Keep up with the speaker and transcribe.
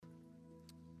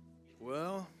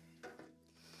Well,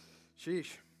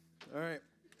 sheesh. All right.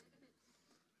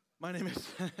 My name is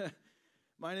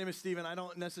my name is Stephen. I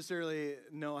don't necessarily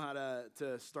know how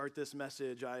to start this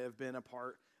message. I have been a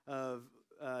part of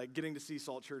getting to see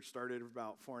Salt Church started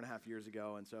about 4.5 years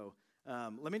ago, and so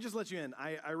let me just let you in.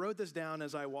 I wrote this down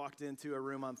as I walked into a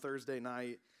room on Thursday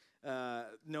night,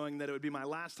 knowing that it would be my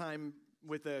last time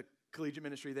with the collegiate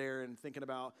ministry there, and thinking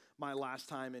about my last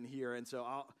time in here. And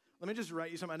so let me just write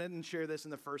you something. I didn't share this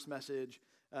in the first message,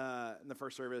 in the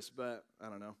first service, but I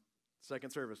don't know.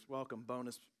 Second service, welcome,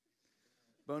 bonus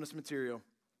material.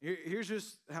 Here's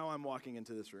just how I'm walking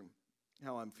into this room,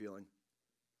 how I'm feeling.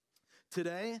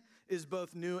 Today is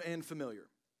both new and familiar.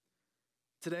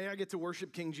 Today I get to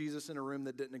worship King Jesus in a room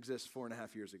that didn't exist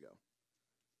 4.5 years ago.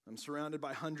 I'm surrounded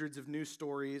by hundreds of new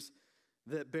stories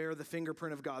that bear the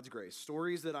fingerprint of God's grace,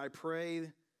 stories that I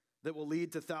pray that will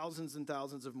lead to thousands and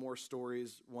thousands of more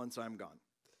stories once I'm gone.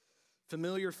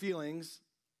 Familiar feelings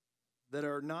that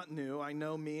are not new. I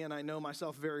know me and I know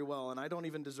myself very well, and I don't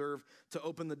even deserve to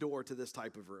open the door to this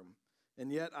type of room.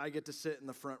 And yet I get to sit in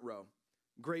the front row,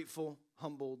 grateful,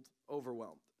 humbled,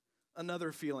 overwhelmed.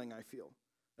 Another feeling I feel,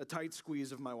 a tight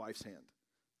squeeze of my wife's hand.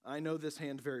 I know this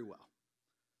hand very well.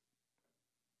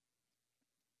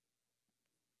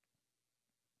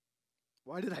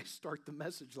 Why did I start the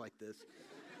message like this?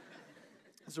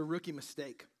 It's a rookie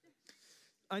mistake.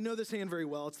 I know this hand very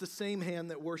well. It's the same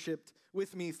hand that worshiped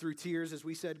with me through tears as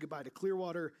we said goodbye to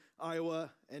Clearwater,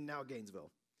 Iowa, and now Gainesville.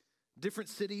 Different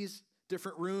cities,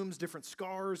 different rooms, different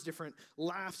scars, different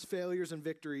laughs, failures, and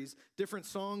victories, different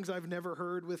songs I've never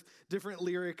heard with different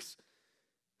lyrics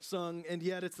sung, and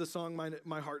yet it's the song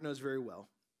my heart knows very well.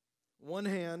 One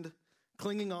hand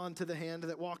clinging on to the hand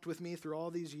that walked with me through all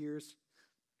these years.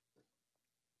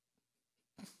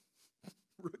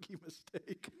 Rookie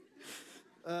mistake.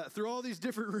 Through all these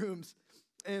different rooms,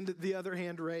 and the other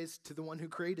hand raised to the one who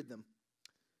created them.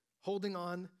 Holding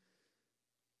on,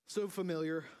 so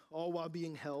familiar, all while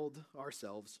being held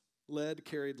ourselves, led,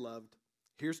 carried, loved.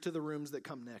 Here's to the rooms that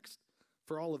come next,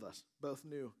 for all of us, both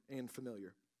new and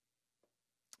familiar.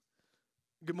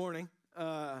 Good morning.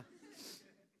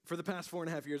 For the past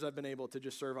 4.5 years, I've been able to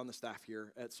just serve on the staff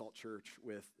here at Salt Church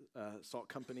with Salt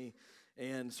Company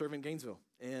and serve in Gainesville.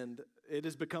 And it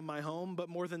has become my home, but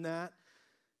more than that,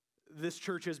 this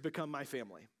church has become my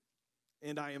family.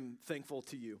 And I am thankful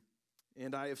to you.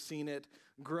 And I have seen it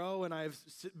grow, and I've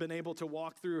been able to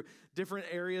walk through different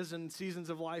areas and seasons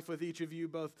of life with each of you,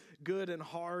 both good and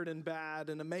hard and bad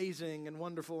and amazing and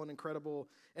wonderful and incredible.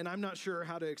 And I'm not sure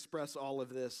how to express all of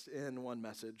this in one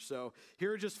message. So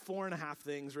here are just 4.5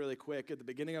 things really quick at the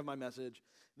beginning of my message.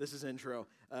 This is intro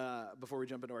before we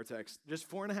jump into our text. Just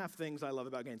 4.5 things I love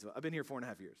about Gainesville. I've been here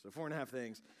 4.5 years, so 4.5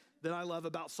 things that I love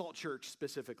about Salt Church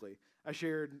specifically. I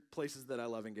shared places that I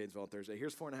love in Gainesville on Thursday.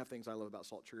 Here's 4.5 things I love about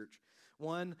Salt Church.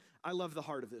 One, I love the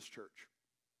heart of this church.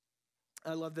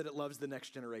 I love that it loves the next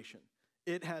generation.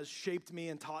 It has shaped me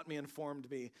and taught me and formed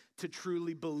me to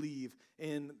truly believe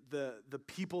in the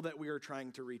people that we are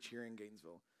trying to reach here in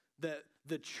Gainesville. That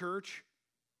the church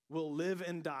will live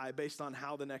and die based on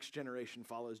how the next generation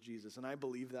follows Jesus. And I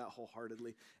believe that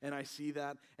wholeheartedly. And I see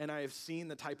that. And I have seen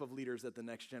the type of leaders that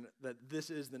that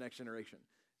this is the next generation.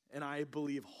 And I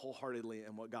believe wholeheartedly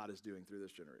in what God is doing through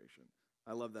this generation.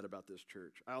 I love that about this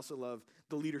church. I also love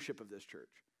the leadership of this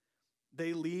church.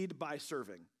 They lead by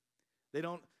serving. They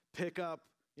don't pick up,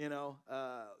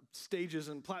 stages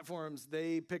and platforms.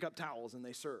 They pick up towels and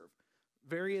they serve.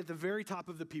 At the very top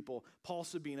of the people, Paul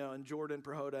Sabino and Jordan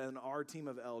Prahota and our team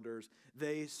of elders,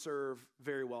 they serve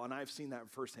very well, and I've seen that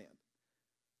firsthand.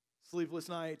 Sleepless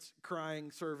nights, crying,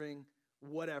 serving,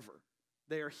 whatever.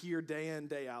 They are here day in,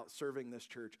 day out serving this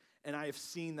church, and I have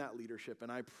seen that leadership,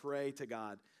 and I pray to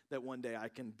God that one day I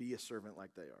can be a servant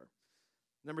like they are.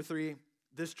 Number 3,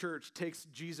 this church takes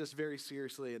Jesus very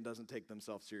seriously and doesn't take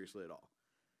themselves seriously at all.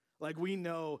 Like, we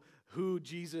know who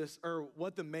Jesus, or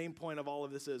what the main point of all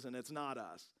of this is, and it's not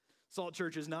us. Salt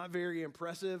Church is not very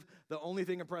impressive. The only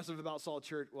thing impressive about Salt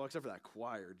Church, well, except for that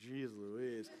choir, geez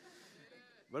Louise.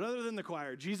 But other than the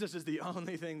choir, Jesus is the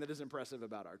only thing that is impressive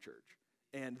about our church.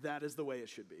 And that is the way it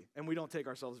should be. And we don't take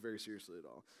ourselves very seriously at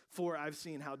all. 4, I've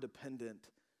seen how dependent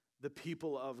the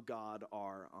people of God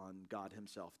are on God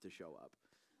himself to show up.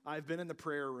 I've been in the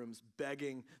prayer rooms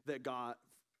begging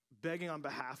on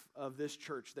behalf of this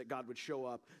church that God would show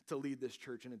up to lead this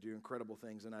church and to do incredible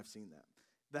things, and I've seen that.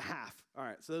 The half. All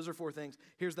right, so those are 4 things.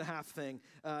 Here's the half thing.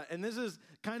 And this is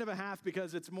kind of a half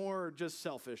because it's more just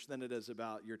selfish than it is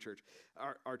about your church,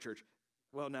 our church.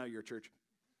 Well, now your church.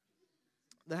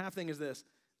 The half thing is this,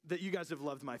 that you guys have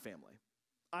loved my family.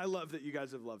 I love that you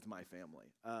guys have loved my family.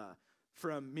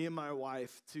 From me and my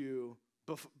wife to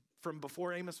from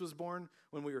before Amos was born,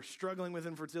 when we were struggling with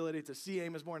infertility, to see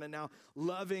Amos born, and now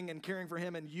loving and caring for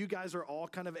him. And you guys are all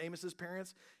kind of Amos's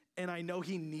parents. And I know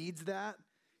he needs that.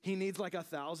 He needs like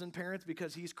 1,000 parents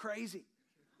because he's crazy.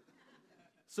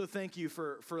 So thank you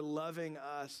for loving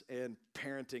us and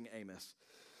parenting Amos.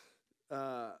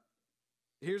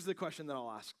 Here's the question that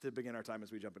I'll ask to begin our time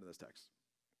as we jump into this text.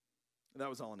 That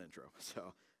was all an intro.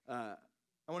 So I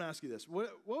want to ask you this.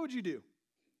 What would you do?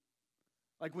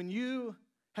 Like when you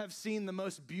have seen the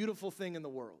most beautiful thing in the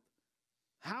world,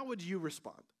 how would you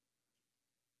respond?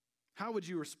 How would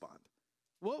you respond?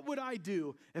 What would I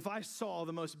do if I saw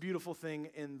the most beautiful thing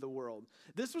in the world?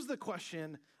 This was the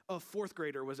question a fourth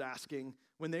grader was asking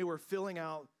when they were filling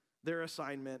out their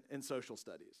assignment in social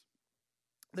studies.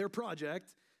 Their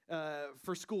project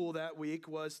for school that week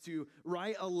was to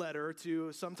write a letter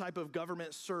to some type of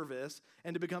government service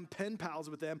and to become pen pals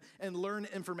with them and learn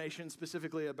information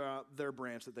specifically about their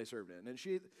branch that they served in. And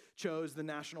she chose the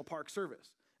National Park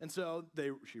Service. And so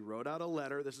she wrote out a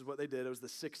letter. This is what they did. It was the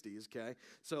 60s, okay?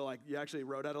 So like you actually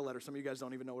wrote out a letter. Some of you guys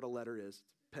don't even know what a letter is. It's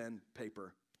pen,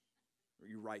 paper, or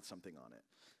you write something on it.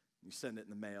 You send it in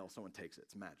the mail. Someone takes it.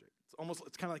 It's magic.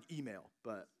 It's kind of like email,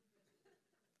 but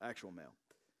actual mail.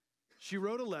 She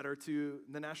wrote a letter to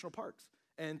the national parks,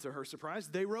 and to her surprise,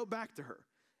 they wrote back to her.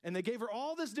 And they gave her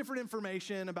all this different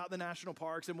information about the national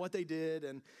parks and what they did,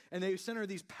 and they sent her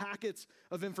these packets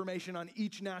of information on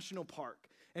each national park.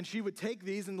 And she would take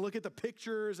these and look at the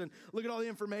pictures and look at all the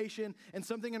information, and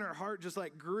something in her heart just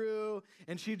like grew,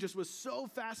 and she just was so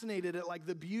fascinated at like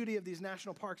the beauty of these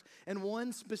national parks. And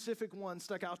one specific one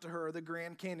stuck out to her, the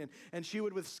Grand Canyon, and she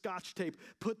would with Scotch tape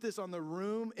put this on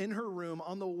in her room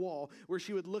on the wall where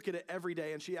she would look at it every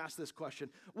day. And she asked this question: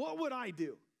 what would I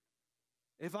do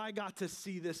if I got to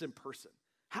see this in person?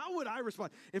 How would I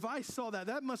respond? If I saw that,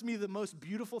 that must be the most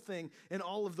beautiful thing in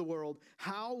all of the world.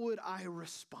 How would I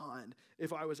respond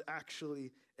if I was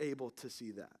actually able to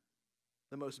see that?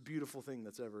 The most beautiful thing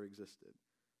that's ever existed.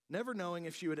 Never knowing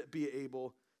if she would be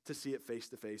able to see it face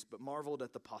to face, but marveled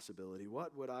at the possibility.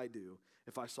 What would I do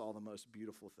if I saw the most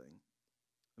beautiful thing?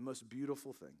 The most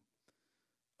beautiful thing.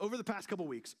 Over the past couple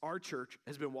weeks, our church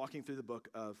has been walking through the book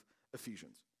of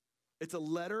Ephesians. It's a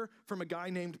letter from a guy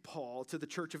named Paul to the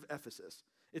church of Ephesus.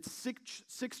 It's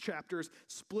six chapters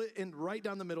split right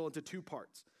down the middle into two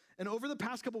parts. And over the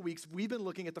past couple weeks, we've been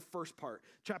looking at the first part,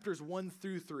 chapters 1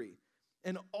 through 3.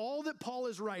 And all that Paul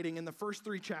is writing in the first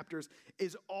 3 chapters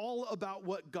is all about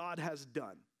what God has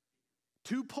done.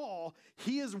 To Paul,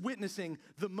 he is witnessing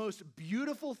the most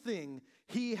beautiful thing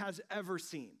he has ever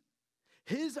seen.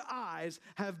 His eyes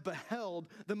have beheld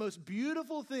the most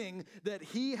beautiful thing that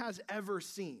he has ever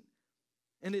seen.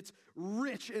 And it's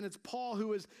rich, and it's Paul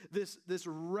who is this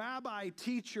rabbi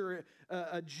teacher,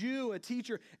 a Jew, a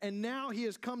teacher, and now he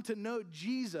has come to know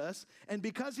Jesus, and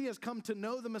because he has come to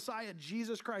know the Messiah,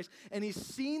 Jesus Christ, and he's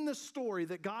seen the story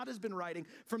that God has been writing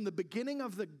from the beginning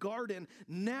of the garden,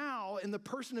 now in the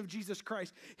person of Jesus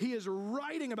Christ, he is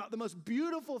writing about the most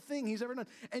beautiful thing he's ever done,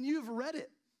 and you've read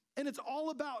it, and it's all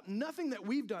about nothing that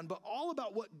we've done, but all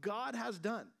about what God has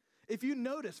done. If you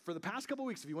notice, for the past couple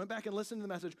weeks, if you went back and listened to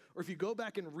the message, or if you go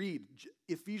back and read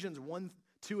Ephesians 1,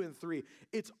 2, and 3,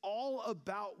 it's all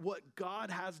about what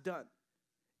God has done.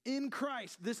 In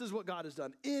Christ, this is what God has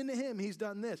done. In him, he's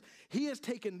done this. He has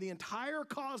taken the entire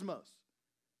cosmos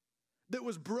that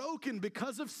was broken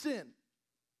because of sin,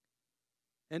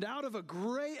 and out of a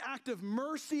great act of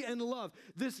mercy and love,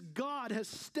 this God has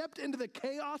stepped into the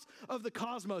chaos of the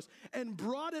cosmos and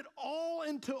brought it all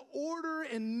into order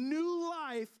and new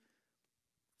life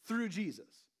through Jesus.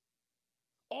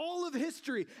 All of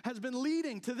history has been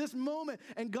leading to this moment,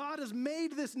 and God has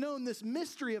made this known, this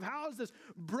mystery of how is this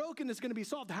brokenness going to be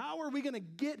solved? How are we going to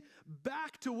get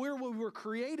back to where we were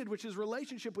created, which is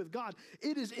relationship with God?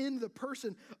 It is in the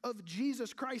person of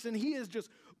Jesus Christ, and he is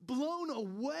just blown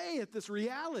away at this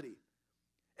reality.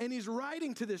 And he's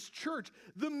writing to this church.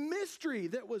 The mystery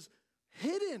that was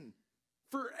hidden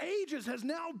for ages has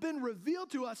now been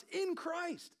revealed to us in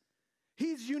Christ.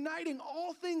 He's uniting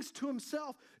all things to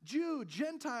himself, Jew,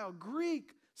 Gentile,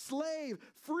 Greek, slave,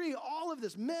 free, all of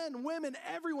this, men, women,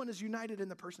 everyone is united in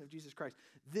the person of Jesus Christ.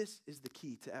 This is the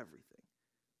key to everything.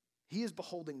 He is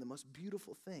beholding the most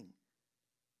beautiful thing,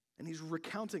 and he's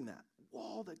recounting that,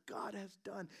 all that God has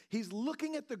done. He's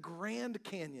looking at the Grand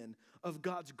Canyon of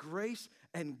God's grace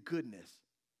and goodness.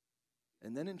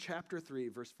 And then in chapter 3,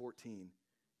 verse 14,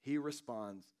 he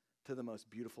responds to the most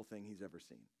beautiful thing he's ever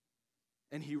seen.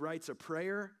 And he writes a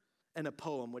prayer and a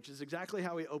poem, which is exactly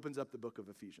how he opens up the book of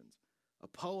Ephesians. A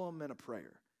poem and a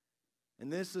prayer. And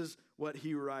this is what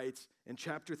he writes in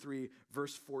chapter 3,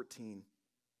 verse 14.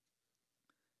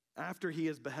 after he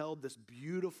has beheld this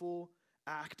beautiful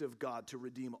act of God to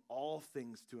redeem all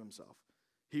things to himself,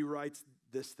 he writes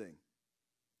this thing,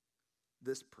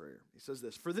 this prayer. He says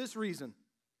this, for this reason,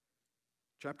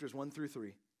 chapters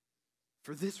 1-3,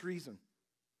 for this reason,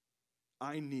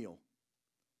 I kneel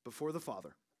before the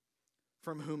Father,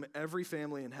 from whom every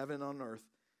family in heaven and on earth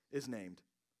is named.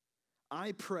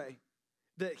 I pray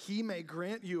that he may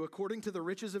grant you, according to the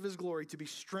riches of his glory, to be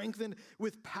strengthened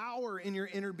with power in your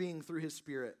inner being through his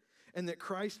Spirit, and that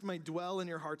Christ may dwell in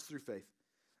your hearts through faith.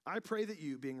 I pray that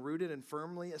you, being rooted and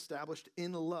firmly established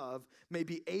in love, may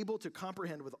be able to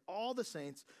comprehend with all the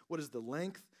saints what is the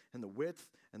length and the width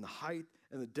and the height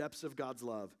and the depths of God's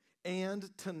love,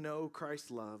 and to know Christ's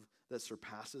love that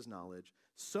surpasses knowledge,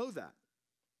 so that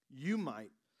you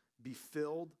might be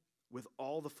filled with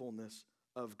all the fullness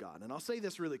of God. And I'll say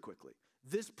this really quickly.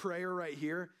 This prayer right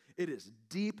here, it is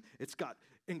deep. It's got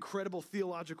incredible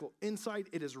theological insight.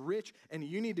 It is rich, and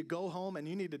you need to go home and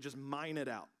you need to just mine it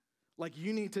out. Like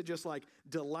you need to just like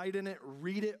delight in it,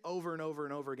 read it over and over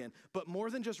and over again. But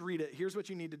more than just read it, here's what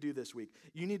you need to do this week.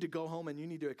 You need to go home and you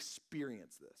need to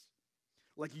experience this.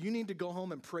 Like you need to go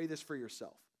home and pray this for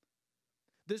yourself.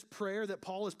 This prayer that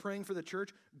Paul is praying for the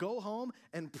church, go home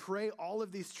and pray all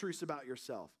of these truths about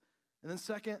yourself. And then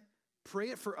second, pray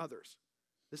it for others.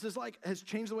 This is like, has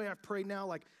changed the way I've prayed now.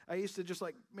 Like I used to just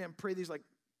like, man, pray these like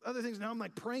other things. Now I'm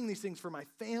like praying these things for my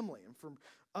family and for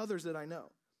others that I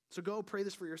know. So go pray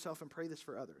this for yourself and pray this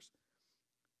for others.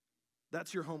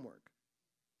 That's your homework.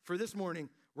 For this morning,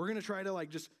 we're going to try to like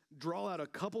just draw out a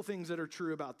couple things that are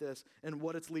true about this and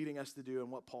what it's leading us to do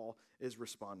and what Paul is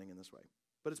responding in this way.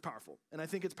 But it's powerful. And I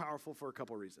think it's powerful for a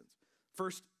couple reasons.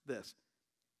 First, this,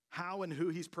 how and who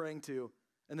he's praying to.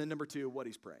 And then number two, what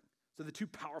he's praying. So the two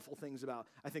powerful things about,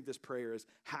 I think, this prayer is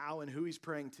how and who he's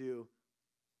praying to,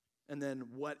 and then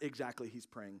what exactly he's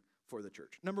praying for the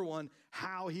church. Number one,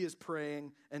 how he is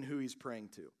praying and who he's praying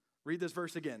to. Read this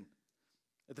verse again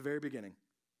at the very beginning.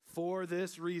 For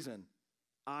this reason,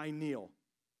 I kneel.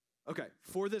 Okay,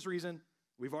 for this reason,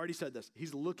 we've already said this.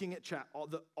 He's looking at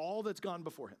all that's gone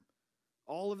before him.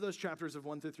 All of those chapters of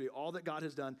 1-3, all that God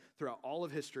has done throughout all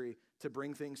of history to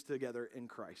bring things together in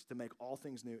Christ, to make all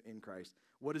things new in Christ.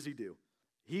 What does he do?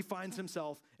 He finds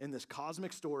himself in this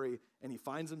cosmic story, and he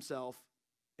finds himself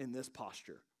in this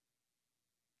posture,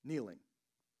 kneeling.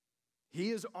 He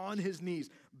is on his knees,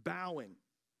 bowing.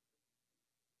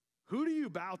 Who do you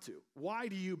bow to? Why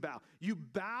do you bow? You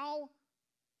bow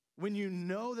when you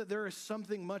know that there is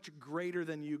something much greater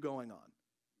than you going on.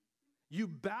 You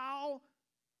bow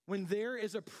when there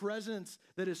is a presence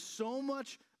that is so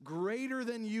much greater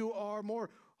than you are, more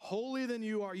holy than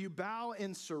you are. You bow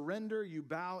in surrender, you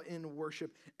bow in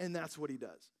worship, and that's what he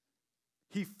does.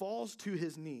 He falls to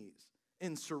his knees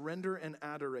in surrender and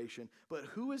adoration. But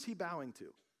who is he bowing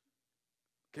to?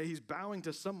 Okay, he's bowing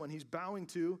to someone. He's bowing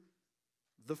to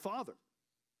the Father.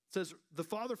 It says, the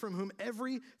Father from whom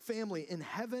every family in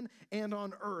heaven and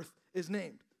on earth is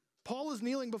named. Paul is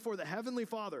kneeling before the heavenly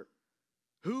Father,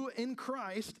 who in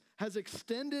Christ has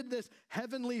extended this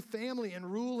heavenly family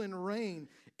and rule and reign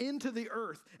into the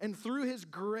earth, and through his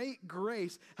great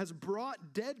grace has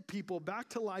brought dead people back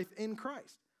to life in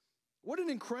Christ. What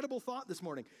an incredible thought this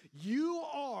morning. You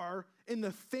are in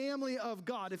the family of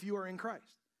God if you are in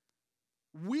Christ.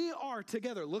 We are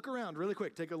together. Look around really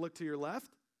quick. Take a look to your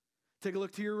left. Take a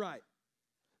look to your right.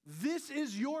 This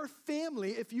is your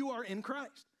family if you are in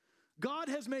Christ. God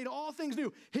has made all things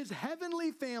new. His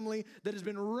heavenly family that has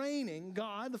been reigning,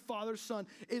 God, the Father, Son,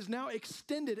 is now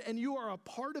extended, and you are a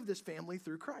part of this family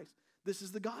through Christ. This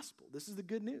is the gospel. This is the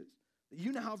good news.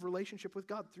 You now have a relationship with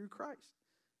God through Christ.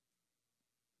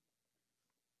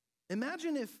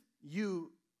 Imagine if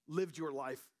you lived your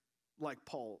life like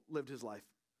Paul lived his life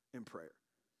in prayer.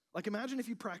 Like imagine if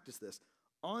you practice this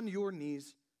on your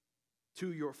knees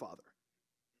to your Father.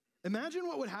 Imagine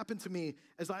what would happen to me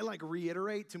as I like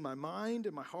reiterate to my mind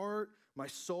and my heart, my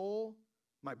soul,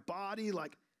 my body,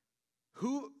 like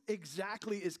who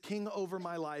exactly is king over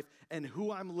my life and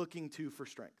who I'm looking to for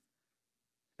strength.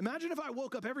 Imagine if I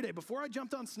woke up every day before I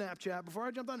jumped on Snapchat, before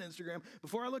I jumped on Instagram,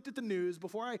 before I looked at the news,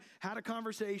 before I had a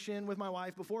conversation with my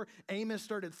wife, before Amos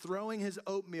started throwing his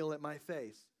oatmeal at my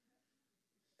face.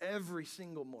 Every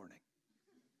single morning.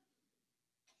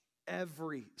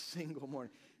 Every single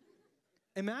morning.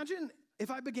 Imagine if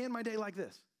I began my day like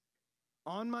this,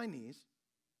 on my knees,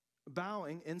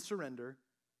 bowing in surrender,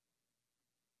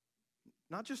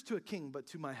 not just to a king, but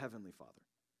to my heavenly Father.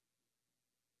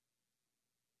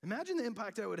 Imagine the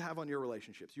impact that would have on your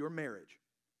relationships, your marriage,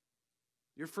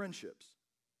 your friendships.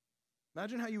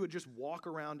 Imagine how you would just walk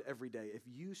around every day if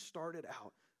you started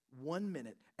out 1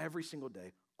 minute every single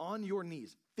day on your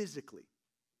knees, physically,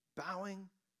 bowing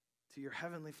to your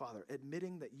heavenly Father,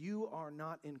 admitting that you are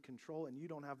not in control and you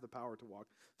don't have the power to walk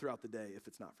throughout the day if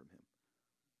it's not from him.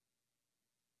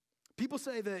 People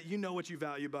say that you know what you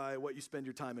value by what you spend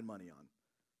your time and money on.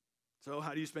 So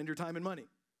how do you spend your time and money?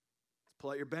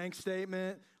 Pull out your bank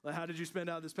statement. Like, how did you spend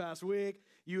out this past week?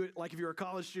 Like if you're a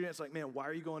college student, it's like, man, why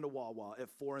are you going to Wawa at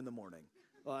 4 a.m?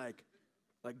 Like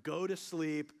go to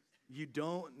sleep. You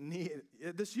don't need,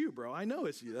 this is you, bro. I know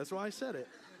it's you. That's why I said it.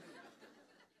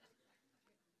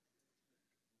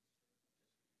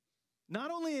 Not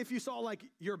only if you saw like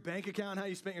your bank account, how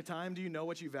you spent your time, do you know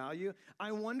what you value?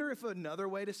 I wonder if another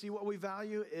way to see what we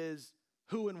value is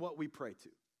who and what we pray to.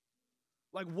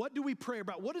 Like, what do we pray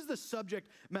about? What is the subject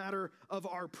matter of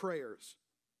our prayers?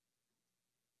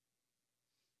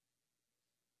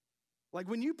 Like,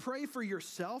 when you pray for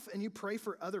yourself and you pray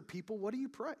for other people, what do you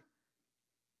pray?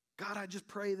 God, I just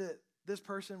pray that this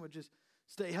person would just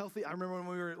stay healthy. I remember when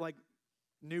we were like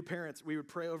new parents, we would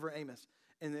pray over Amos,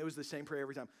 and it was the same prayer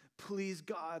every time. Please,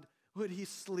 God, would he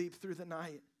sleep through the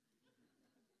night?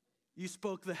 You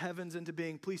spoke the heavens into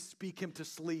being. Please speak him to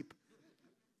sleep.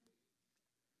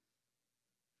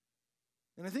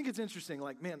 And I think it's interesting,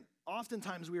 like, man,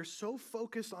 oftentimes we are so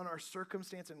focused on our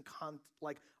circumstance and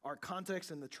like our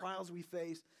context and the trials we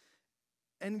face.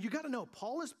 And you got to know,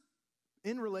 Paul is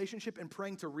in relationship and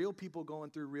praying to real people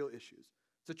going through real issues.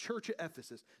 It's a church at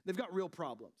Ephesus. They've got real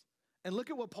problems. And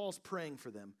look at what Paul's praying for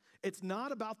them. It's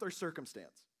not about their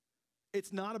circumstance.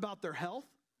 It's not about their health.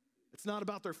 It's not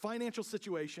about their financial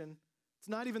situation. It's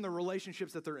not even the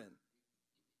relationships that they're in.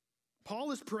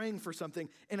 Paul is praying for something,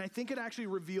 and I think it actually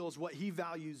reveals what he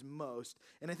values most,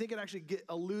 and I think it actually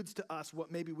alludes to us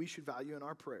what maybe we should value in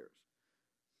our prayers.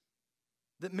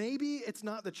 That maybe it's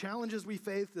not the challenges we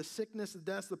face, the sickness, the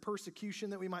death, the persecution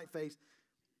that we might face,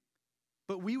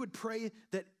 but we would pray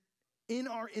that in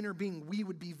our inner being, we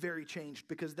would be very changed,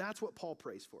 because that's what Paul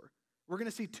prays for. We're going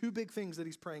to see two big things that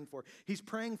he's praying for. He's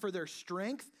praying for their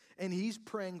strength, and he's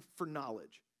praying for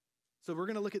knowledge. So we're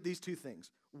going to look at these two things.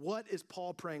 What is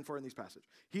Paul praying for in these passages?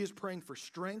 He is praying for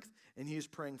strength, and he is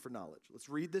praying for knowledge. Let's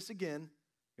read this again.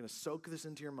 I'm going to soak this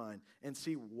into your mind and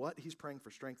see what he's praying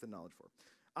for strength and knowledge for.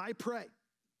 I pray,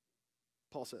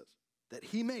 Paul says, that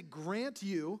he may grant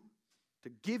you,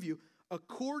 to give you,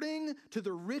 according to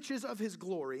the riches of his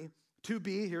glory, to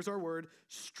be, here's our word,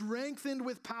 strengthened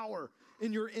with power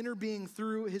in your inner being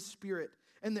through his Spirit,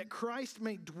 and that Christ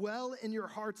may dwell in your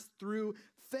hearts through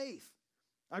faith.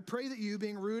 I pray that you,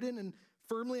 being rooted and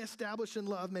firmly established in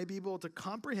love, may be able to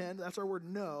comprehend, that's our word,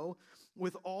 know,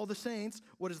 with all the saints,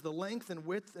 what is the length and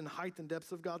width and height and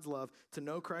depth of God's love, to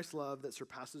know Christ's love that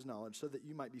surpasses knowledge, so that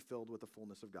you might be filled with the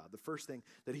fullness of God. The first thing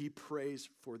that he prays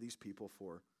for these people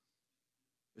for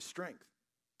is strength,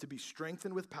 to be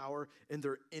strengthened with power in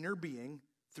their inner being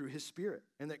through his Spirit,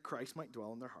 and that Christ might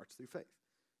dwell in their hearts through faith.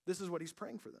 This is what he's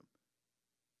praying for them,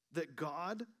 that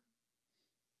God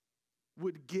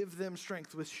would give them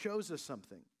strength, which shows us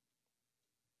something.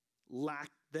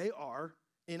 They are,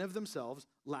 in of themselves,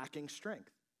 lacking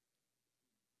strength.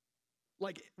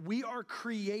 Like, we are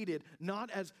created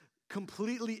not as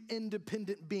completely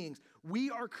independent beings. We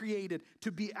are created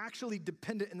to be actually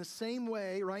dependent in the same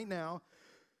way right now.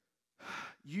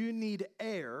 You need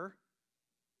air.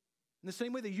 In the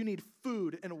same way that you need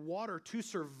food and water to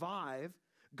survive,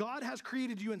 God has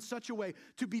created you in such a way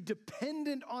to be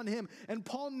dependent on him. And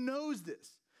Paul knows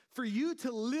this. For you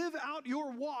to live out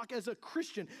your walk as a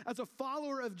Christian, as a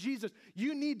follower of Jesus,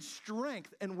 you need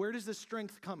strength. And where does this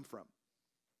strength come from?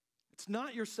 It's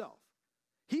not yourself.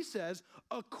 He says,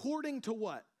 according to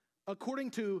what?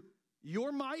 According to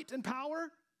your might and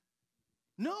power?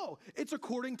 No, it's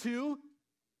according to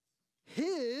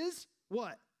his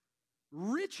what?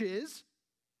 Riches,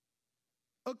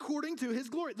 according to his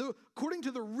glory. According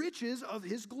to the riches of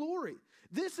his glory.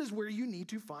 This is where you need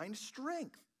to find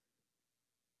strength.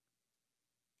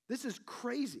 This is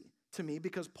crazy to me,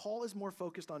 because Paul is more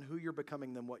focused on who you're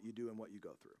becoming than what you do and what you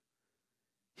go through.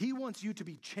 He wants you to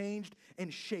be changed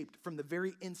and shaped from the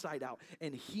very inside out,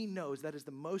 and he knows that is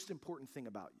the most important thing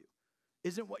about you.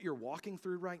 Isn't what you're walking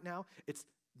through right now, it's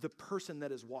the person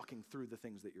that is walking through the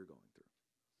things that you're going through.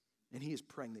 And he is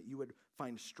praying that you would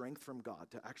find strength from God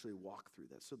to actually walk through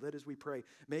this. So that as we pray,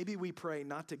 maybe we pray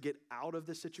not to get out of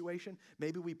the situation,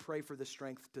 maybe we pray for the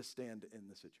strength to stand in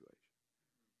the situation.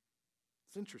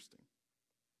 It's interesting.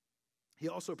 He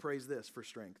also prays this for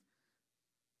strength.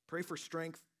 Pray for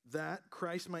strength that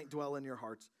Christ might dwell in your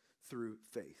hearts through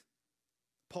faith.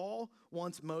 Paul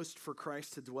wants most for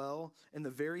Christ to dwell in the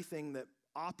very thing that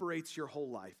operates your whole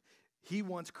life. He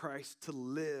wants Christ to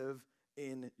live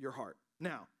in your heart.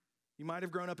 Now, you might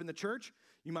have grown up in the church.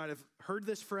 You might have heard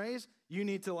this phrase. You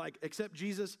need to accept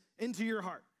Jesus into your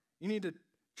heart. You need to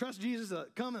trust Jesus to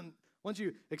come, and once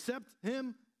you accept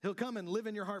him, he'll come and live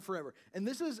in your heart forever. And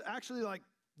this is actually like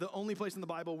the only place in the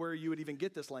Bible where you would even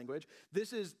get this language.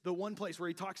 This is the one place where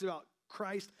he talks about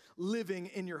Christ living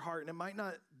in your heart, and it might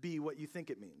not be what you think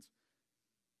it means.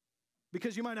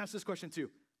 Because you might ask this question too.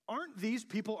 Aren't these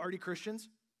people already Christians?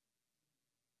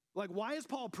 Like, why is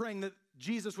Paul praying that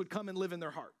Jesus would come and live in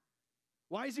their heart?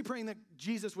 Why is he praying that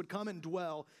Jesus would come and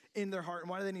dwell in their heart, and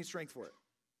why do they need strength for it?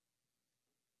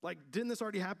 Like, didn't this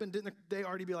already happen? Didn't they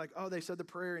already be like, oh, they said the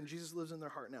prayer and Jesus lives in their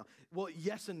heart now? Well,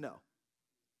 yes and no.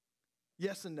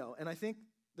 Yes and no. And I think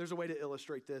there's a way to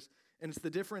illustrate this, and it's the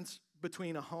difference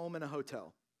between a home and a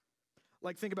hotel.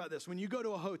 Like, think about this. When you go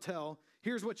to a hotel,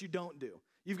 here's what you don't do.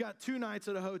 You've got 2 nights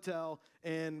at a hotel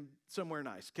and somewhere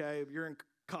nice, okay? You're in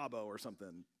Cabo or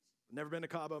something. Never been to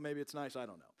Cabo. Maybe it's nice. I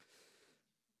don't know.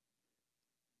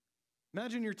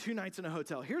 Imagine you're 2 nights in a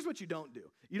hotel. Here's what you don't do.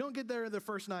 You don't get there the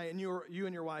first night and you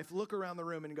and your wife look around the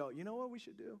room and go, you know what we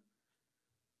should do?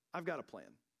 I've got a plan.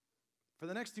 For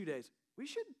the next 2 days, we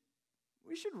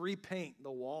should repaint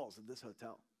the walls of this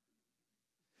hotel.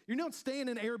 You don't stay in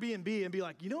an Airbnb and be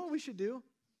like, you know what we should do?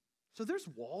 So there's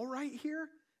wall right here.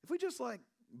 If we just like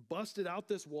busted out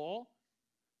this wall,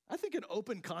 I think an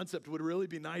open concept would really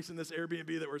be nice in this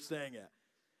Airbnb that we're staying at.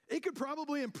 It could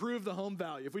probably improve the home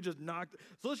value if we just knocked.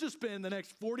 So let's just spend the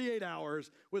next 48 hours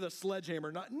with a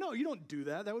sledgehammer. No, you don't do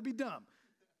that. That would be dumb.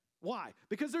 Why?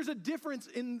 Because there's a difference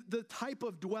in the type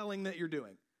of dwelling that you're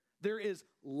doing. There is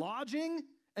lodging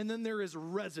and then there is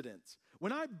residence.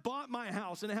 When I bought my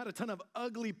house and it had a ton of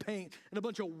ugly paint and a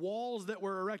bunch of walls that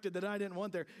were erected that I didn't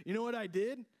want there, you know what I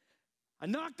did? I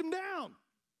knocked them down.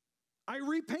 I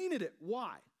repainted it.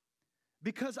 Why?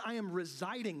 Because I am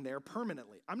residing there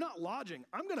permanently. I'm not lodging.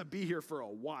 I'm going to be here for a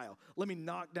while. Let me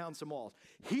knock down some walls.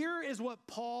 Here is what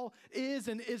Paul is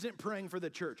and isn't praying for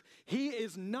the church. He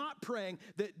is not praying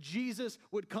that Jesus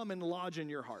would come and lodge in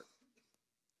your heart.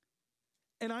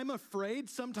 And I'm afraid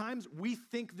sometimes we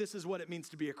think this is what it means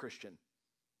to be a Christian.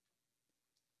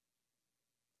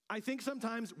 I think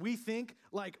sometimes we think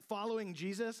like following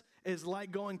Jesus is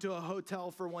like going to a hotel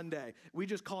for one day. We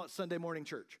just call it Sunday morning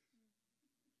church.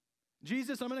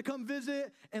 Jesus, I'm going to come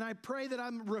visit, and I pray that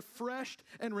I'm refreshed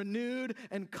and renewed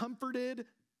and comforted.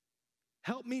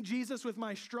 Help me, Jesus, with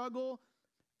my struggle.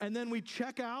 And then we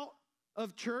check out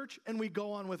of church, and we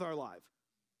go on with our life.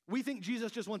 We think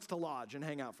Jesus just wants to lodge and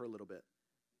hang out for a little bit.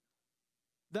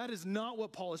 That is not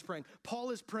what Paul is praying.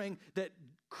 Paul is praying that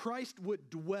Christ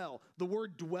would dwell. The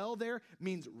word dwell there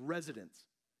means residence.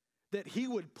 That he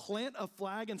would plant a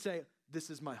flag and say,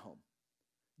 this is my home.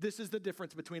 This is the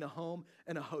difference between a home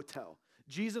and a hotel.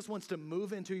 Jesus wants to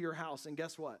move into your house, and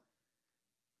guess what?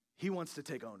 He wants to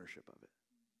take ownership of it.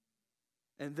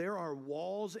 And there are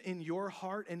walls in your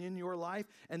heart and in your life,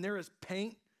 and there is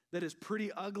paint that is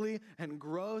pretty ugly and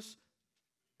gross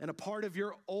and a part of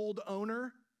your old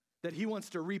owner that he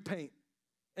wants to repaint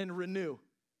and renew.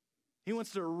 He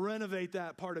wants to renovate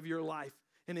that part of your life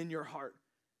and in your heart.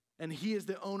 And he is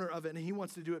the owner of it, and he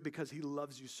wants to do it because he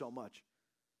loves you so much.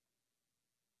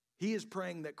 He is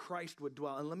praying that Christ would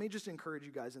dwell. And let me just encourage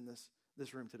you guys in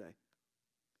this room today.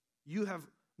 You have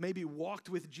maybe walked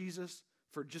with Jesus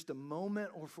for just a moment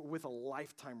or with a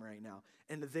lifetime right now.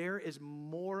 And there is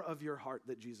more of your heart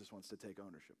that Jesus wants to take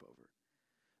ownership over.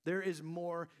 There is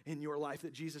more in your life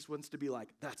that Jesus wants to be like,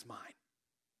 that's mine.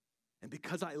 And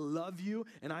because I love you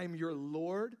and I am your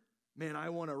Lord, man, I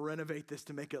want to renovate this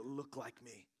to make it look like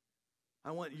me.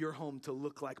 I want your home to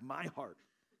look like my heart.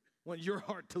 I want your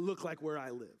heart to look like where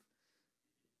I live.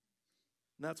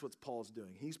 And that's what Paul's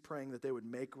doing. He's praying that they would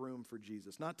make room for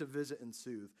Jesus, not to visit and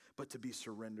soothe, but to be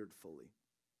surrendered fully.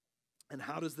 And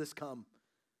how does this come?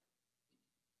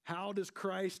 How does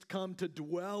Christ come to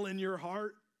dwell in your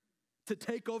heart, to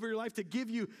take over your life, to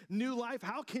give you new life?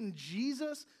 How can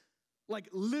Jesus like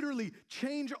literally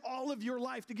change all of your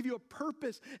life, to give you a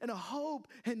purpose and a hope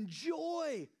and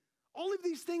joy? All of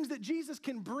these things that Jesus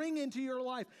can bring into your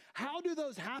life. How do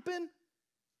those happen?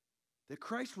 That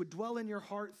Christ would dwell in your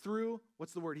heart through,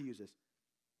 what's the word he uses?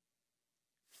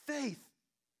 Faith.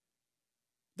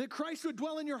 That Christ would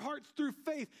dwell in your hearts through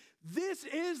faith. This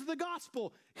is the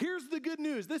gospel. Here's the good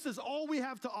news. This is all we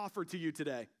have to offer to you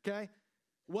today, okay?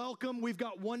 Welcome. We've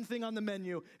got one thing on the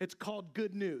menu. It's called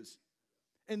good news.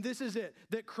 And this is it.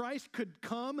 That Christ could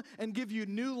come and give you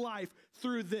new life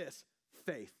through this,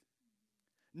 faith.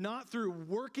 Not through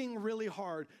working really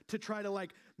hard to try to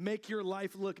like make your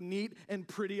life look neat and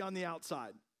pretty on the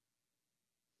outside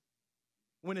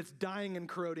when it's dying and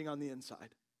corroding on the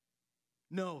inside.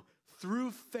 No,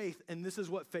 through faith, and this is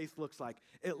what faith looks like.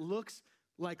 It looks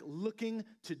like looking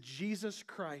to Jesus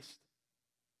Christ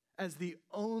as the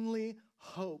only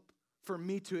hope for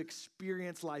me to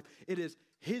experience life. It is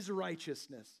his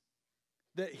righteousness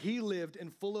that he lived in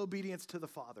full obedience to the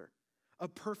Father, a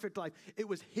perfect life. It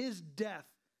was his death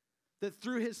that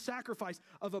through his sacrifice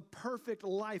of a perfect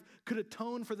life could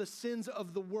atone for the sins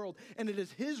of the world. And it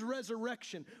is his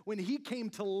resurrection when he came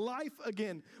to life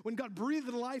again, when God breathed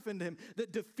life into him,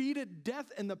 that defeated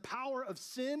death and the power of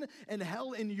sin and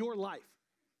hell in your life.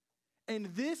 And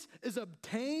this is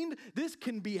obtained, this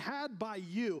can be had by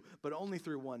you, but only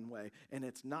through one way, and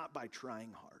it's not by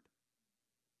trying hard.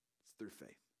 It's through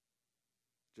faith.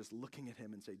 Just looking at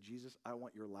him and say, Jesus, I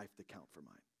want your life to count for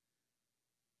mine.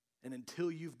 And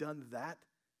until you've done that,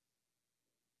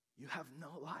 you have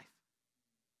no life.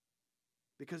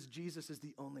 Because Jesus is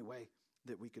the only way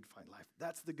that we could find life.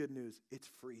 That's the good news. It's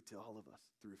free to all of us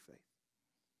through faith.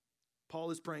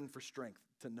 Paul is praying for strength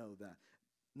to know that.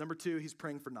 Number 2, he's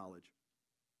praying for knowledge.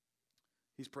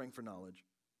 He's praying for knowledge.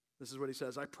 This is what he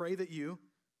says. I pray that you,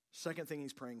 second thing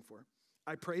he's praying for,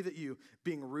 I pray that you,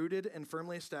 being rooted and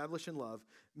firmly established in love,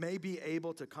 may be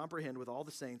able to comprehend with all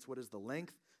the saints what is the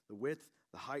length, the width,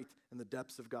 the height, and the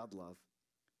depths of God's love,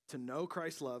 to know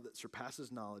Christ's love that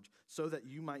surpasses knowledge, so that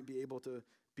you might be able to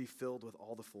be filled with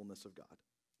all the fullness of God.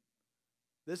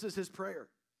 This is his prayer.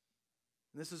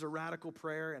 And this is a radical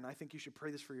prayer, and I think you should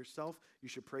pray this for yourself. You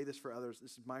should pray this for others.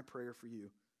 This is my prayer for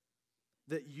you.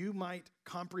 That you might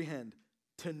comprehend,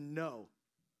 to know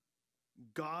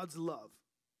God's love,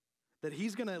 that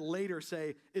he's going to later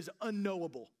say is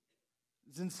unknowable.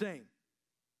 It's insane.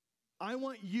 I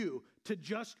want you to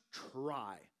just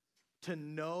try to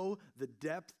know the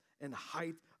depth and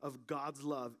height of God's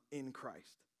love in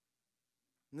Christ.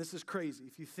 And this is crazy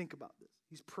if you think about this.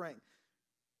 He's praying.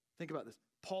 Think about this.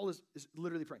 Paul is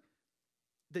literally praying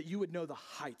that you would know the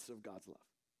heights of God's love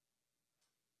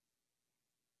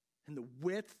and the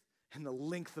width and the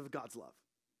length of God's love.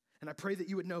 And I pray that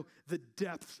you would know the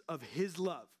depths of his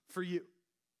love for you.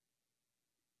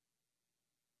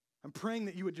 I'm praying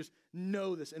that you would just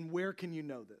know this. And where can you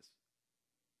know this?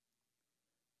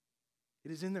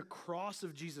 It is in the cross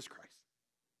of Jesus Christ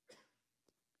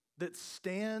that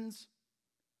stands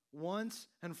once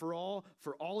and for all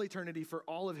eternity, for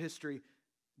all of history,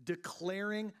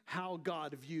 declaring how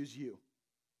God views you.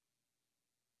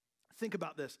 Think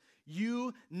about this.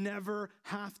 You never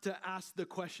have to ask the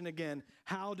question again,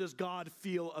 how does God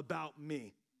feel about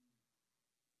me?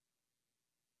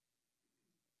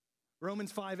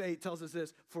 Romans 5:8 tells us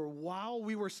this, for while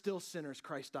we were still sinners,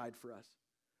 Christ died for us.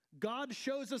 God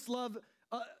shows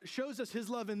us his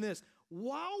love in this.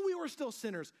 While we were still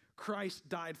sinners, Christ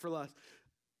died for us.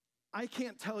 I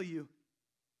can't tell you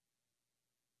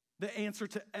the answer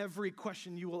to every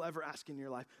question you will ever ask in your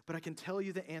life, but I can tell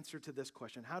you the answer to this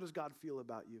question. How does God feel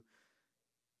about you?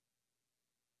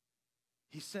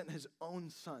 He sent his own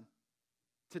son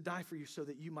to die for you so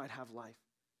that you might have life.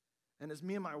 And as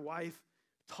me and my wife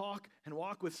talk and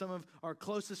walk with some of our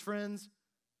closest friends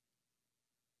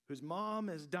whose mom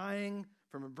is dying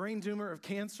from a brain tumor of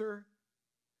cancer,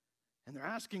 and they're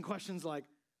asking questions like,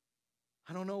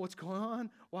 I don't know what's going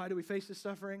on. Why do we face this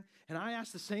suffering? And I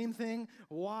ask the same thing.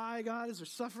 Why, God, is there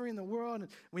suffering in the world? And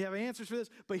we have answers for this.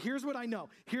 But here's what I know.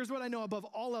 Here's what I know above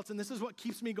all else. And this is what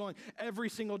keeps me going every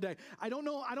single day. I don't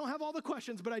know. I don't have all the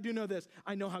questions, but I do know this.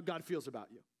 I know how God feels about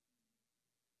you.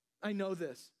 I know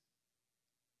this.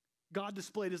 God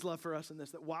displayed his love for us in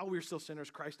this, that while we were still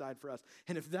sinners, Christ died for us.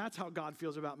 And if that's how God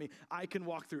feels about me, I can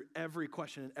walk through every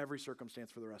question and every circumstance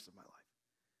for the rest of my life,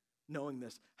 knowing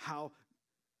this, how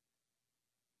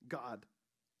God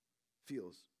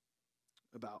feels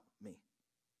about me.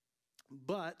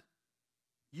 But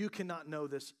you cannot know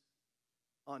this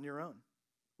on your own,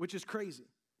 which is crazy.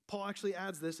 Paul actually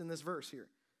adds this in this verse here.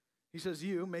 He says,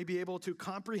 you may be able to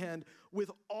comprehend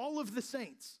with all of the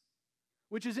saints,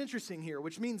 which is interesting here,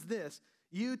 which means this,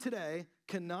 you today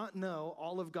cannot know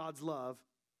all of God's love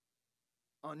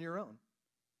on your own.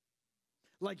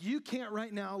 Like you can't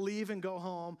right now leave and go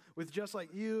home with just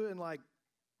like you and like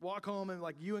walk home and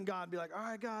like you and God be like, all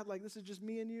right, God, like this is just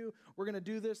me and you. We're going to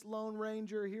do this, Lone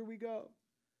Ranger. Here we go.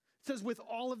 It says with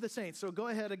all of the saints. So go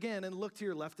ahead again and look to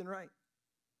your left and right.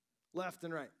 Left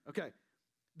and right. Okay.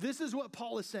 This is what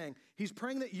Paul is saying. He's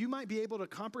praying that you might be able to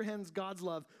comprehend God's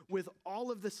love with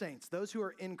all of the saints, those who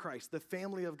are in Christ, the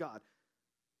family of God.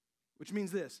 Which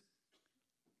means this.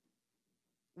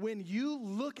 When you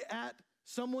look at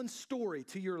someone's story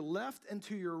to your left and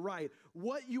to your right,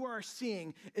 what you are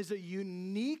seeing is a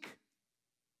unique,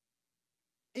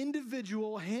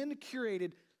 individual,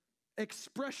 hand-curated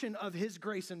expression of his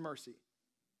grace and mercy.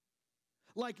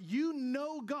 Like you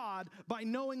know God by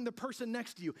knowing the person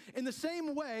next to you. In the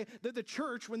same way that the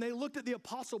church, when they looked at the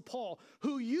Apostle Paul,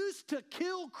 who used to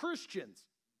kill Christians,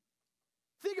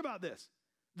 think about this.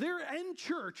 They're in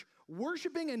church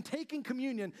worshiping and taking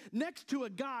communion next to a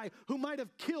guy who might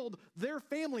have killed their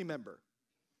family member.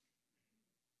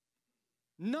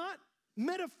 Not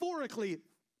metaphorically,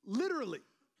 literally.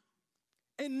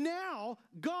 And now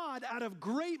God, out of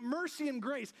great mercy and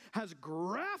grace, has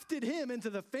grafted him into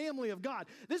the family of God.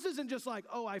 This isn't just like,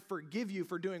 oh, I forgive you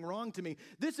for doing wrong to me.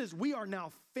 This is, we are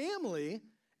now family.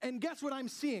 And guess what I'm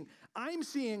seeing? I'm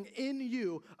seeing in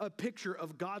you a picture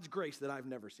of God's grace that I've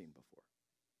never seen before.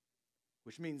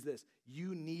 Which means this,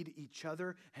 you need each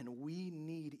other and we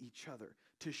need each other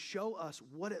to show us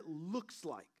what it looks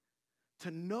like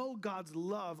to know God's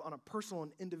love on a personal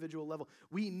and individual level.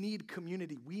 We need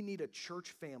community. We need a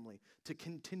church family to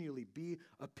continually be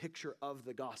a picture of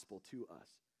the gospel to us.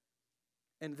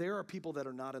 And there are people that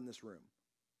are not in this room.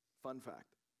 Fun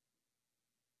fact.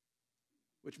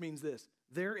 Which means this,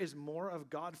 there is more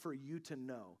of God for you to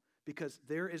know because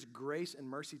there is grace and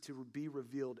mercy to be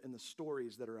revealed in the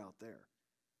stories that are out there.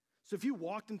 So if you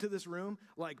walked into this room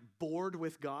like bored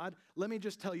with God, let me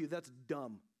just tell you that's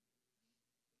dumb.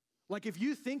 Like if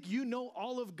you think you know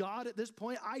all of God at this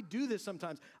point, I do this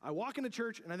sometimes. I walk into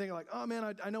church and I think like, oh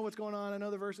man, I know what's going on. I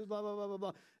know the verses, blah, blah, blah, blah,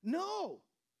 blah. No,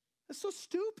 that's so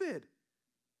stupid.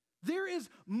 There is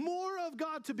more of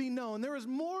God to be known. There is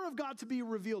more of God to be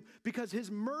revealed because his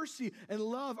mercy and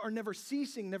love are never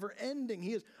ceasing, never ending.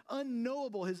 He is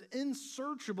unknowable. His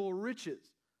unsearchable riches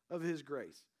of his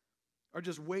grace are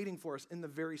just waiting for us in the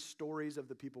very stories of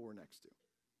the people we're next to.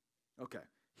 Okay,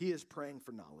 he is praying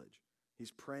for knowledge. He's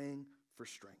praying for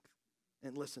strength.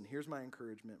 And listen, here's my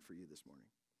encouragement for you this morning.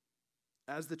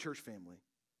 As the church family,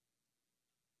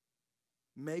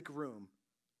 make room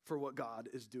for what God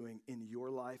is doing in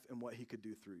your life and what he could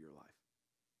do through your life.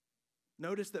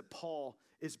 Notice that Paul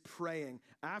is praying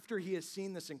after he has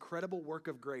seen this incredible work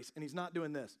of grace, and he's not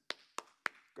doing this.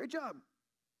 Great job.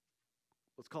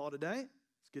 Let's call it a day.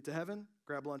 Let's get to heaven,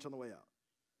 grab lunch on the way out.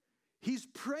 He's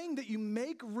praying that you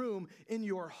make room in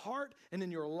your heart and in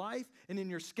your life and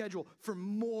in your schedule for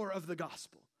more of the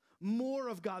gospel, more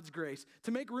of God's grace,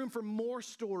 to make room for more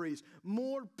stories,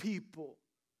 more people,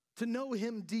 to know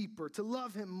him deeper, to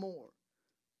love him more.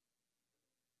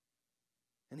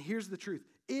 And here's the truth.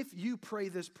 If you pray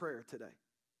this prayer today,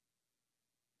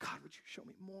 God, would you show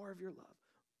me more of your love?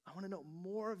 I want to know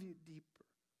more of you deeper.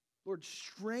 Lord,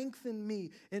 strengthen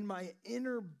me in my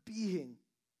inner being.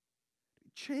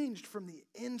 Changed from the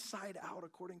inside out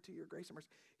according to your grace and mercy.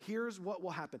 Here's what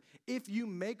will happen. If you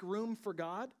make room for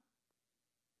God,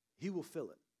 he will fill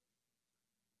it.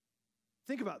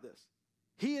 Think about this.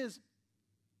 He is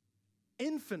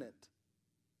infinite.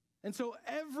 And so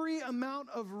every amount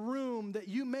of room that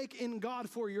you make in God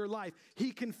for your life,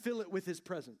 he can fill it with his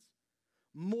presence.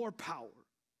 More power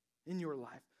in your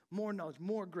life, more knowledge,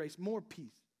 more grace, more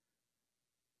peace,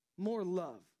 more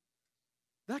love.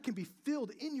 That can be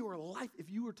filled in your life if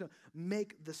you were to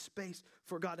make the space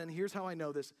for God. And here's how I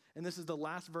know this. And this is the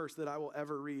last verse that I will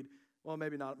ever read. Well,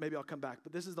 maybe not. Maybe I'll come back.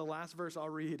 But this is the last verse I'll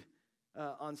read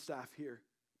on staff here.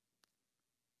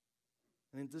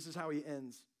 And this is how he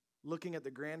ends. Looking at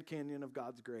the Grand Canyon of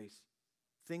God's grace.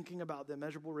 Thinking about the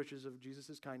immeasurable riches of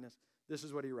Jesus' kindness. This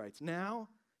is what he writes. Now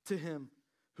to him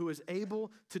who is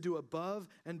able to do above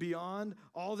and beyond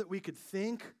all that we could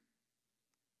think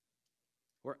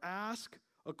or ask,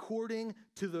 according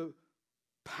to the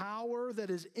power that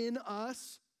is in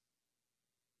us,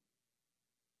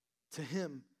 to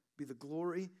him be the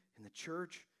glory in the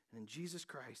church and in Jesus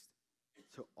Christ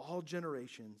to all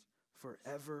generations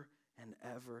forever and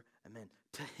ever. Amen.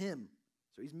 To him.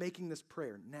 So he's making this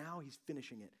prayer. Now he's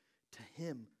finishing it. To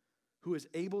him who is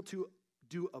able to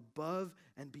do above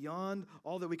and beyond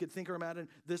all that we could think or imagine.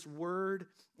 This word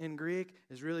in Greek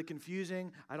is really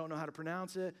confusing. I don't know how to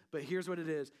pronounce it, but here's what it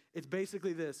is. It's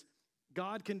basically this.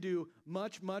 God can do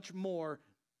much, much more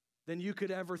than you could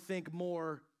ever think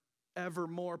more, ever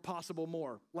more, possible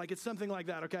more. Like it's something like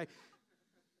that, okay?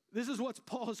 This is what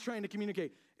Paul is trying to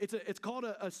communicate. It's called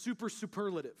a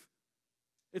superlative.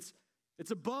 It's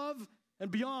above and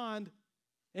beyond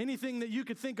anything that you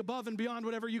could think, above and beyond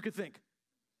whatever you could think.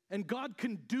 And God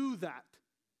can do that.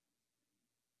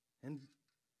 And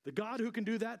the God who can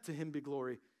do that, to him be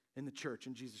glory in the church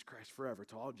in Jesus Christ forever,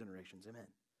 to all generations. Amen.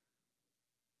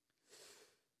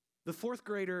 The fourth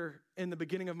grader in the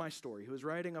beginning of my story who was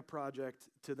writing a project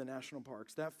to the national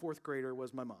parks, that fourth grader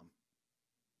was my mom.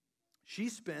 She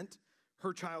spent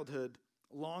her childhood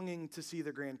longing to see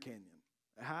the Grand Canyon,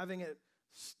 having it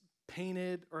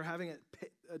painted or having it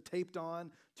taped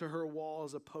on to her wall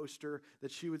as a poster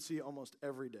that she would see almost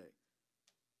every day.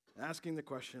 Asking the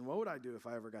question, what would I do if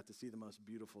I ever got to see the most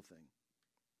beautiful thing?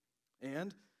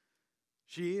 And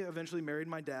she eventually married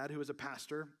my dad, who was a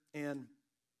pastor, and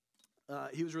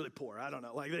he was really poor. I don't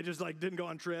know. Like, they just didn't go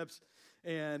on trips,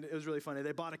 and it was really funny.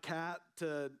 They bought a cat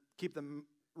to keep the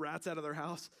rats out of their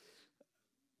house.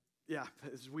 Yeah,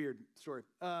 it's a weird story.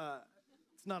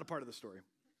 It's not a part of the story.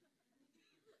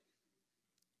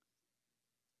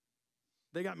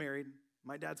 They got married.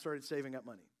 My dad started saving up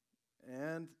money.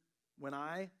 And when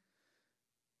I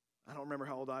don't remember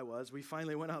how old I was, we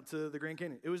finally went out to the Grand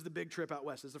Canyon. It was the big trip out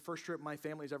west. It was the first trip my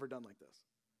family's ever done like this.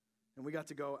 And we got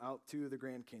to go out to the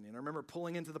Grand Canyon. I remember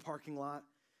pulling into the parking lot,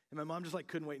 and my mom just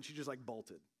couldn't wait, and she just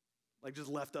bolted. Just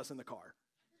left us in the car.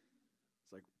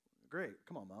 It's like, great,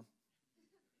 come on, Mom.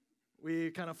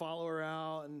 We kind of follow her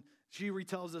out, and she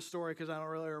retells this story because I don't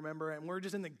really remember it. And we're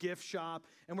just in the gift shop,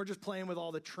 and we're just playing with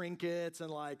all the trinkets.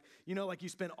 And you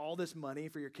spend all this money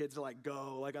for your kids to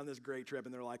go on this great trip.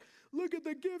 And they're like, look at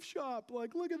the gift shop.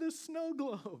 Look at this snow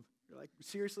globe. You're like,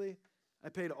 seriously? I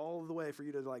paid all of the way for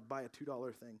you to buy a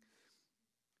 $2 thing.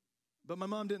 But my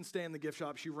mom didn't stay in the gift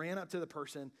shop. She ran up to the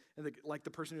person, and the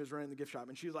person who was running the gift shop.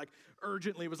 And she was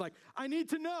urgently was like, I need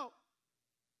to know.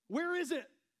 Where is it?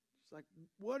 She's like,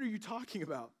 what are you talking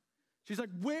about? She's like,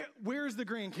 where's the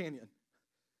Grand Canyon?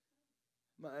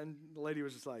 And the lady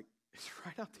was just like, it's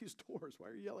right out these doors. Why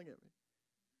are you yelling at me?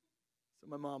 So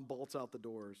my mom bolts out the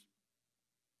doors,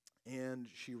 and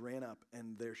she ran up,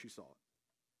 and there she saw it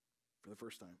for the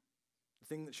first time. The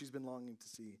thing that she's been longing to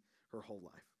see her whole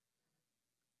life.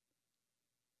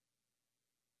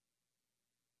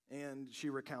 And she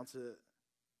recounts it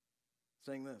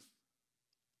saying this,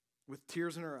 with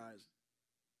tears in her eyes.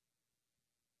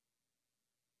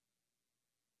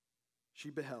 She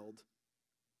beheld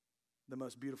the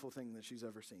most beautiful thing that she's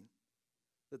ever seen.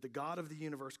 That the God of the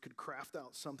universe could craft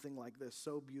out something like this,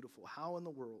 so beautiful. How in the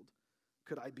world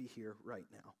could I be here right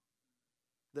now?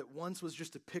 That once was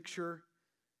just a picture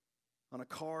on a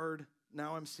card.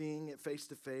 Now I'm seeing it face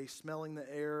to face, smelling the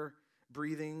air,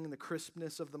 breathing the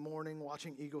crispness of the morning,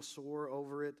 watching eagles soar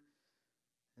over it.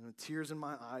 And with tears in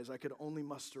my eyes, I could only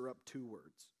muster up 2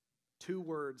 words. 2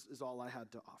 words is all I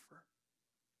had to offer.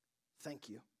 Thank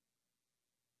you.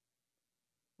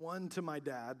 One to my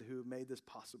dad, who made this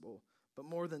possible. But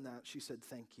more than that, she said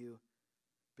thank you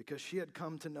because she had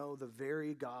come to know the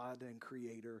very God and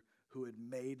Creator who had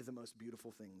made the most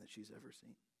beautiful thing that she's ever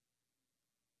seen.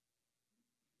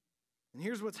 And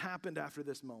here's what's happened after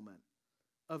this moment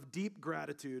of deep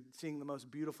gratitude, seeing the most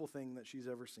beautiful thing that she's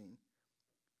ever seen.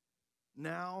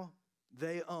 Now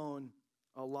they own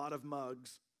a lot of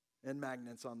mugs and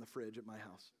magnets on the fridge at my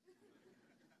house.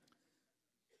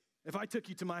 If I took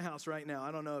you to my house right now,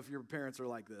 I don't know if your parents are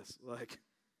like this,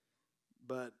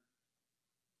 but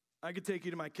I could take you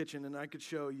to my kitchen and I could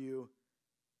show you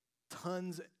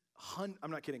I'm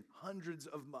not kidding, hundreds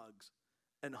of mugs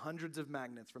and hundreds of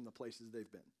magnets from the places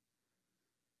they've been.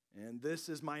 And this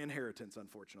is my inheritance,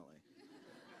 unfortunately.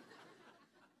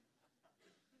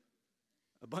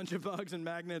 A bunch of mugs and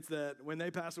magnets that when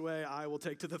they pass away, I will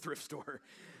take to the thrift store.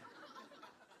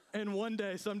 And one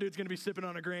day, some dude's going to be sipping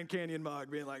on a Grand Canyon mug,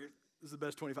 being like, this is the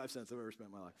best 25 cents I've ever spent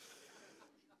in my life.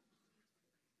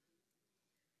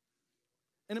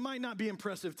 And it might not be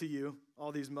impressive to you,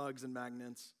 all these mugs and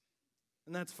magnets,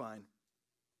 and that's fine.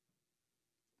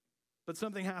 But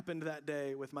something happened that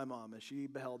day with my mom as she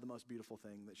beheld the most beautiful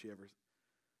thing that she ever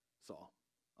saw.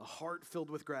 A heart filled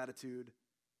with gratitude,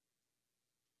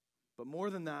 but more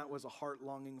than that was a heart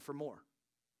longing for more.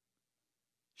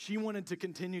 She wanted to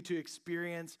continue to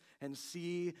experience and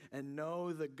see and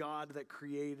know the God that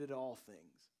created all things.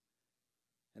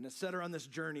 And it set her on this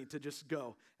journey to just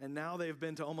go. And now they've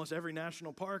been to almost every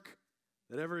national park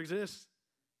that ever exists.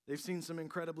 They've seen some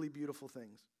incredibly beautiful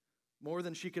things, more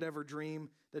than she could ever dream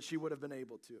that she would have been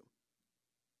able to.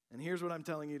 And here's what I'm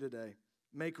telling you today.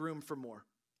 Make room for more.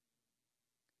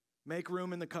 Make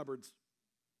room in the cupboards.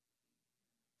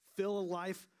 Fill a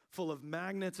life full of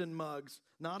magnets and mugs,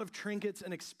 not of trinkets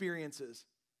and experiences,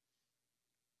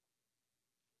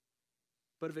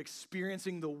 but of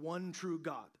experiencing the one true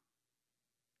God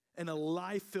and a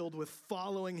life filled with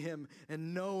following Him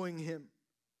and knowing Him.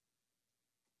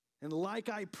 And like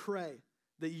I pray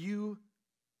that you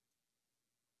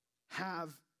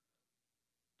have,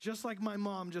 just like my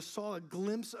mom just saw a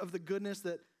glimpse of the goodness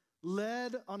that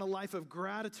led on a life of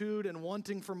gratitude and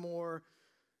wanting for more,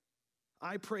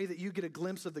 I pray that you get a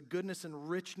glimpse of the goodness and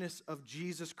richness of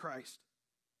Jesus Christ.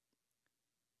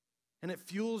 And it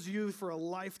fuels you for a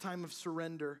lifetime of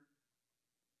surrender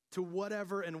to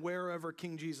whatever and wherever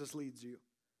King Jesus leads you.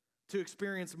 to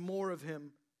experience more of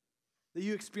him, that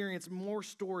you experience more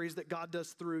stories that God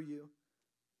does through you.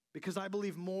 Because I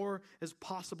believe more is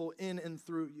possible in and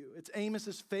through you. It's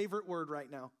Amos's favorite word right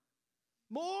now.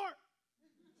 More.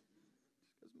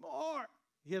 More.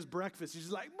 He has breakfast.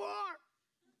 He's like, more.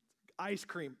 Ice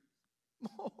cream.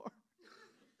 More.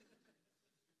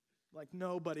 Like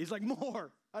nobody. He's like,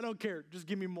 more. I don't care. Just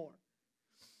give me more.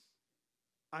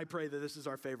 I pray that this is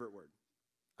our favorite word.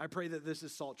 I pray that this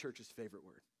is Salt Church's favorite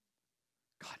word.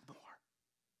 God, more.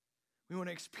 We want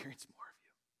to experience more of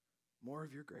you. More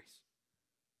of your grace.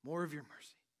 More of your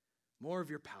mercy. More of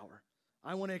your power.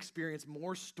 I want to experience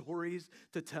more stories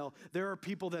to tell. There are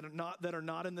people that are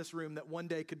not in this room that one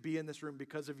day could be in this room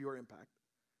because of your impact.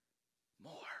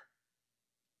 More.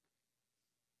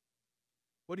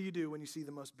 What do you do when you see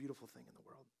the most beautiful thing in the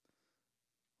world?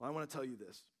 Well, I want to tell you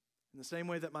this. In the same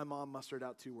way that my mom mustered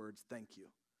out 2 words, thank you,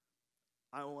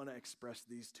 I want to express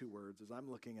these 2 words as I'm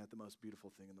looking at the most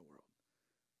beautiful thing in the world,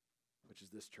 which is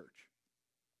this church.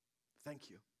 Thank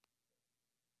you.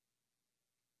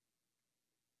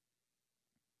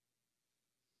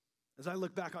 As I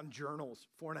look back on journals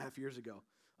 4.5 years ago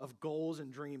of goals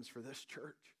and dreams for this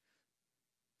church,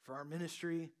 for our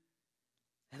ministry,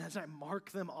 and as I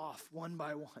mark them off one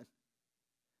by one,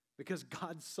 because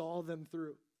God saw them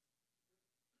through,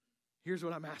 here's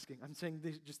what I'm asking. I'm saying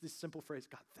just this simple phrase,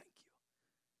 God, thank you.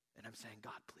 And I'm saying,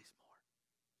 God, please more.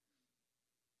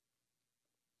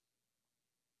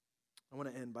 I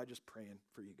want to end by just praying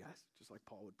for you guys, just like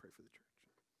Paul would pray for the church.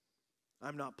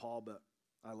 I'm not Paul, but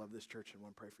I love this church and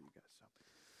want to pray for you guys. So,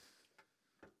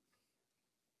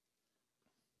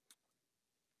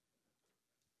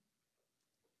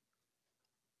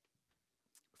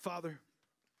 Father,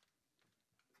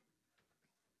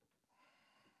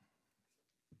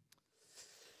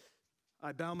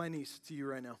 I bow my knees to you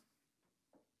right now.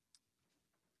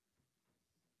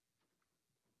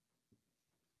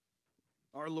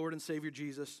 Our Lord and Savior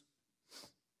Jesus,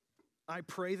 I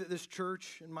pray that this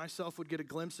church and myself would get a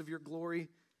glimpse of your glory.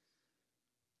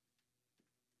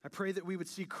 I pray that we would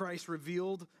see Christ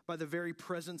revealed by the very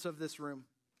presence of this room.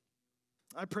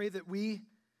 I pray that we,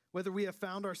 whether we have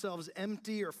found ourselves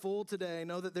empty or full today,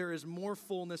 know that there is more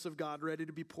fullness of God ready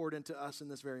to be poured into us in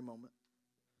this very moment.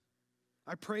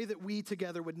 I pray that we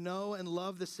together would know and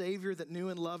love the Savior that knew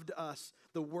and loved us,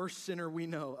 the worst sinner we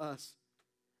know, us.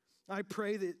 I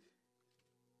pray that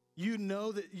you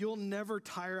know that you'll never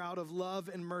tire out of love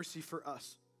and mercy for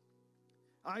us.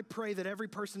 I pray that every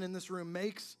person in this room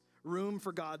makes room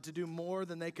for God to do more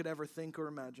than they could ever think or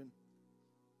imagine.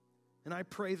 And I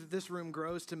pray that this room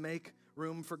grows to make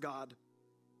room for God.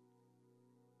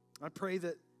 I pray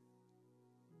that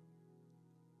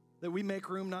we make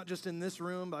room not just in this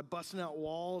room by busting out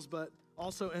walls, but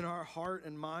also in our heart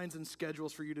and minds and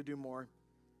schedules for you to do more.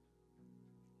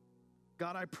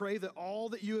 God, I pray that all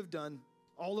that you have done,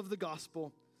 all of the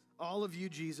gospel, all of you,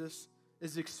 Jesus,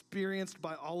 is experienced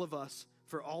by all of us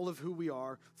for all of who we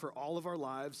are, for all of our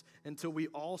lives, until we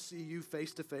all see you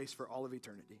face to face for all of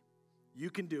eternity. You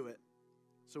can do it,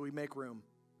 so we make room.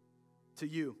 To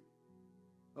you,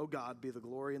 oh God, be the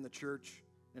glory in the church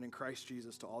and in Christ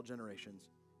Jesus to all generations,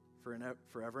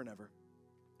 forever and ever.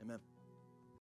 Amen.